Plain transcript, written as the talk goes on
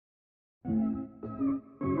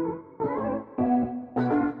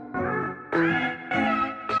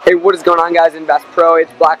Hey, what is going on, guys? In Bass Pro,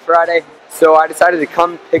 it's Black Friday, so I decided to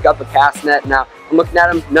come pick up a cast net. Now, I'm looking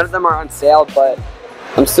at them, none of them are on sale, but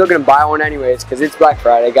I'm still gonna buy one anyways, because it's Black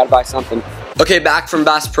Friday, gotta buy something. Okay, back from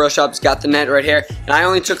Bass Pro Shops, got the net right here, and I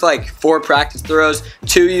only took like 4 practice throws,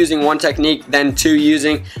 2 using one technique, then 2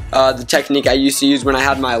 using the technique I used to use when I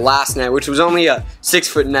had my last net, which was only a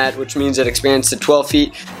 6-foot net, which means it expands to 12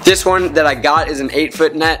 feet. This one that I got is an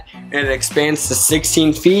 8-foot net, and it expands to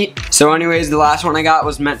 16 feet. So anyways, the last one I got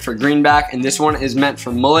was meant for greenback, and this one is meant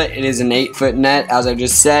for mullet. It is an 8-foot net, as I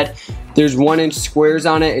just said. There's 1-inch squares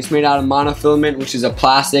on it. It's made out of monofilament, which is a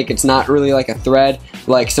plastic. It's not really like a thread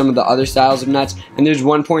like some of the other styles of nets. And there's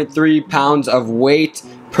 1.3 pounds of weight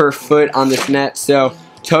per foot on this net. So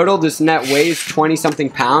total, this net weighs 20 something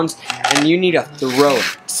pounds, and you need to throw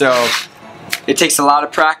it. So it takes a lot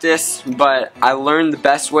of practice, but I learned the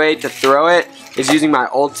best way to throw it is using my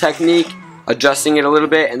old technique, adjusting it a little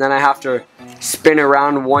bit, and then I have to spin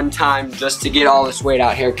around one time just to get all this weight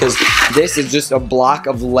out here, because this is just a block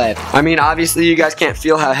of lead. I mean, obviously you guys can't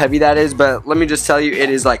feel how heavy that is, but let me just tell you, it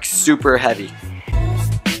is like super heavy.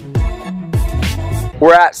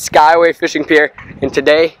 We're at Skyway fishing pier, and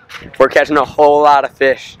today we're catching a whole lot of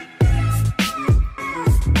fish.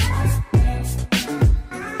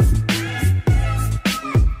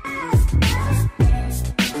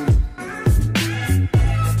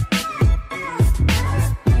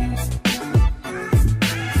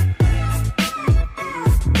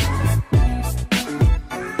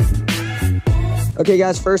 Okay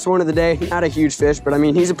guys, first one of the day, not a huge fish, but I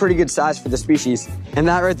mean, he's a pretty good size for the species. And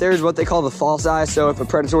that right there is what they call the false eye. So if a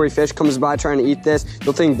predatory fish comes by trying to eat this,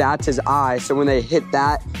 they'll think that's his eye. So when they hit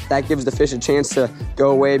that, that gives the fish a chance to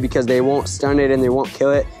go away, because they won't stun it and they won't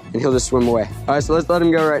kill it, and he'll just swim away. All right, so let's let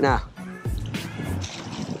him go right now.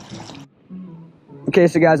 Okay,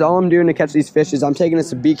 so guys, all I'm doing to catch these fish is I'm taking a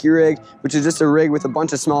sabiki rig, which is just a rig with a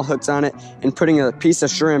bunch of small hooks on it, and putting a piece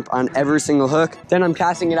of shrimp on every single hook. Then I'm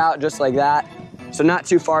casting it out just like that. So not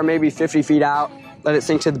too far, maybe 50 feet out, let it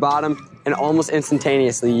sink to the bottom, and almost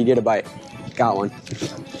instantaneously you get a bite. Got one.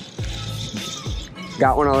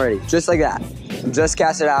 Got one already, just like that. Just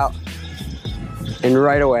cast it out, and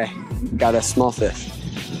right away, got a small fish.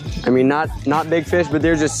 I mean, not big fish, but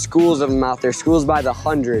there's just schools of them out there, schools by the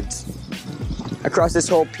hundreds. Across this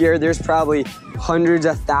whole pier, there's probably hundreds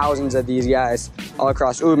of thousands of these guys all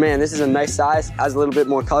across. Ooh man, this is a nice size, has a little bit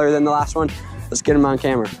more color than the last one. Let's get him on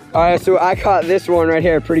camera. All right, so I caught this one right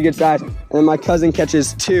here, pretty good size. And then my cousin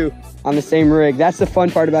catches 2 on the same rig. That's the fun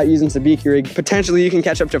part about using sabiki rig. Potentially you can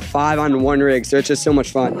catch up to 5 on one rig, so it's just so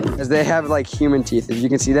much fun. Because they have like human teeth, if you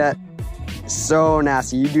can see that. So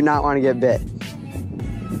nasty, you do not want to get bit.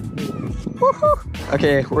 Woohoo!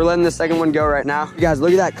 Okay, we're letting the second one go right now. You guys,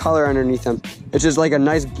 look at that color underneath them. It's just like a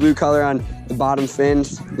nice blue color on the bottom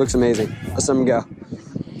fins. Looks amazing. Let's let them go.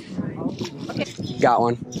 Got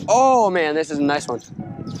one. Oh man, this is a nice one.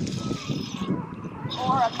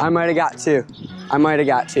 I might have got 2. I might have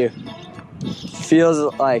got 2.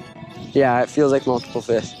 Feels like, yeah, it feels like multiple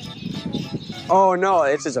fish. Oh no,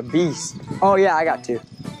 it's just a beast. Oh yeah, I got 2.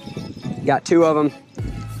 Got 2 of them.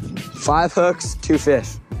 5 hooks, 2 fish.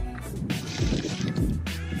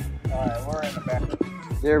 All right, we're in the back.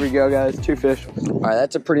 There we go, guys, 2 fish. All right,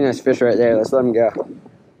 that's a pretty nice fish right there. Let's let him go.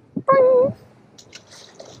 Boing.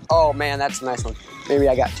 Oh man, that's a nice one. Maybe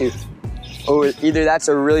I got 2. Oh, either that's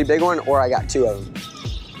a really big one or I got 2 of them.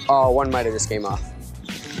 Oh, one might have just came off.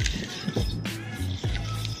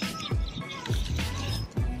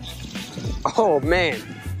 Oh man.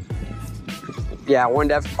 Yeah, one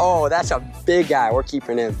def. Oh, that's a big guy. We're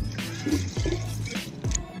keeping him.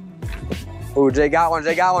 Oh, Jay got one.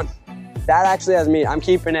 Jay got one. That actually has meat. I'm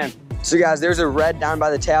keeping him. So guys, there's a red down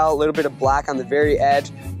by the tail, a little bit of black on the very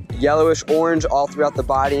edge, yellowish orange all throughout the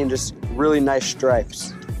body, and just really nice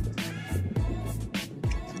stripes.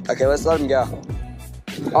 Okay, let's let him go.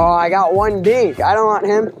 Oh, I got 1 dink. I don't want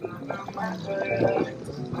him.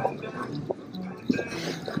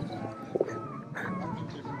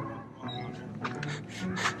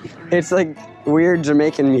 It's like weird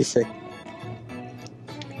Jamaican music.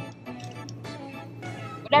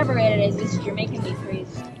 Whatever it is, you're making me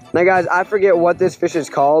freeze. Now guys, I forget what this fish is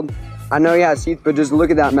called. I know he has teeth, but just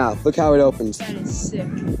look at that mouth. Look how it opens. That is sick.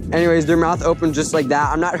 Anyways, their mouth opens just like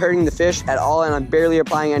that. I'm not hurting the fish at all, and I'm barely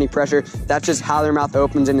applying any pressure. That's just how their mouth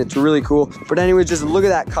opens, and it's really cool. But anyways, just look at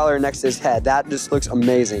that color next to his head. That just looks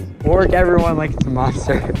amazing. Work everyone like it's a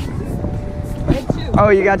monster. I had 2. Oh,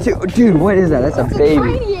 you got 2? Dude, what is that? That's a baby.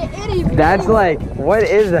 Tiny idiot. That's like, what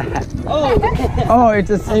is that? Oh, it's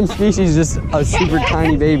the same species, just a super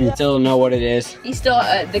tiny baby. Still don't know what it is. He's still,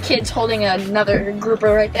 the kid's holding another grouper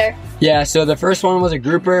right there. Yeah, so the first one was a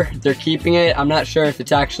grouper. They're keeping it. I'm not sure if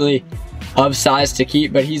it's actually of size to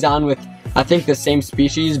keep, but he's on with, I think, the same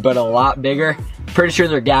species, but a lot bigger. Pretty sure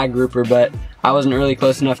they're gag grouper, but I wasn't really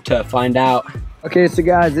close enough to find out. Okay, so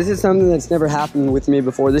guys, this is something that's never happened with me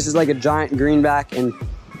before. This is like a giant greenback, and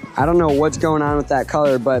I don't know what's going on with that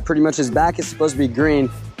color, but pretty much his back is supposed to be green,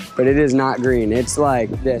 but it is not green. It's like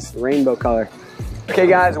this, rainbow color. Okay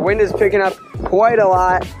guys, wind is picking up quite a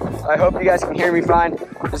lot. I hope you guys can hear me fine.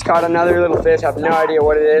 Just caught another little fish, I have no idea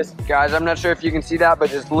what it is. Guys, I'm not sure if you can see that, but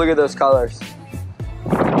just look at those colors.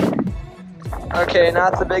 Okay,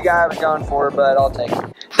 not the big guy I was going for, but I'll take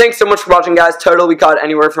it. Thanks so much for watching, guys. Total, we caught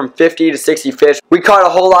anywhere from 50 to 60 fish. We caught a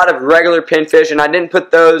whole lot of regular pinfish, and I didn't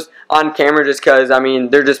put those on camera just because, I mean,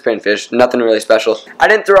 they're just pinfish. Nothing really special. I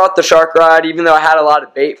didn't throw out the shark rod, even though I had a lot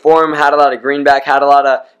of bait for them, had a lot of greenback, had a lot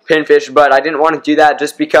of pinfish, but I didn't want to do that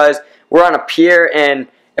just because we're on a pier, and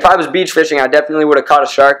if I was beach fishing, I definitely would have caught a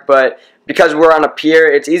shark, but because we're on a pier,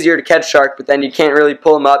 it's easier to catch shark, but then you can't really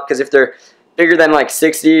pull them up because if they're bigger than like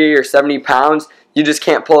 60 or 70 pounds, you just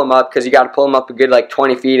can't pull them up because you got to pull them up a good like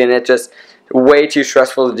 20 feet, and it's just way too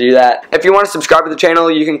stressful to do that. If you want to subscribe to the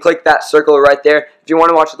channel, you can click that circle right there. If you want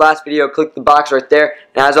to watch the last video, click the box right there.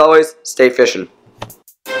 And as always, stay fishing.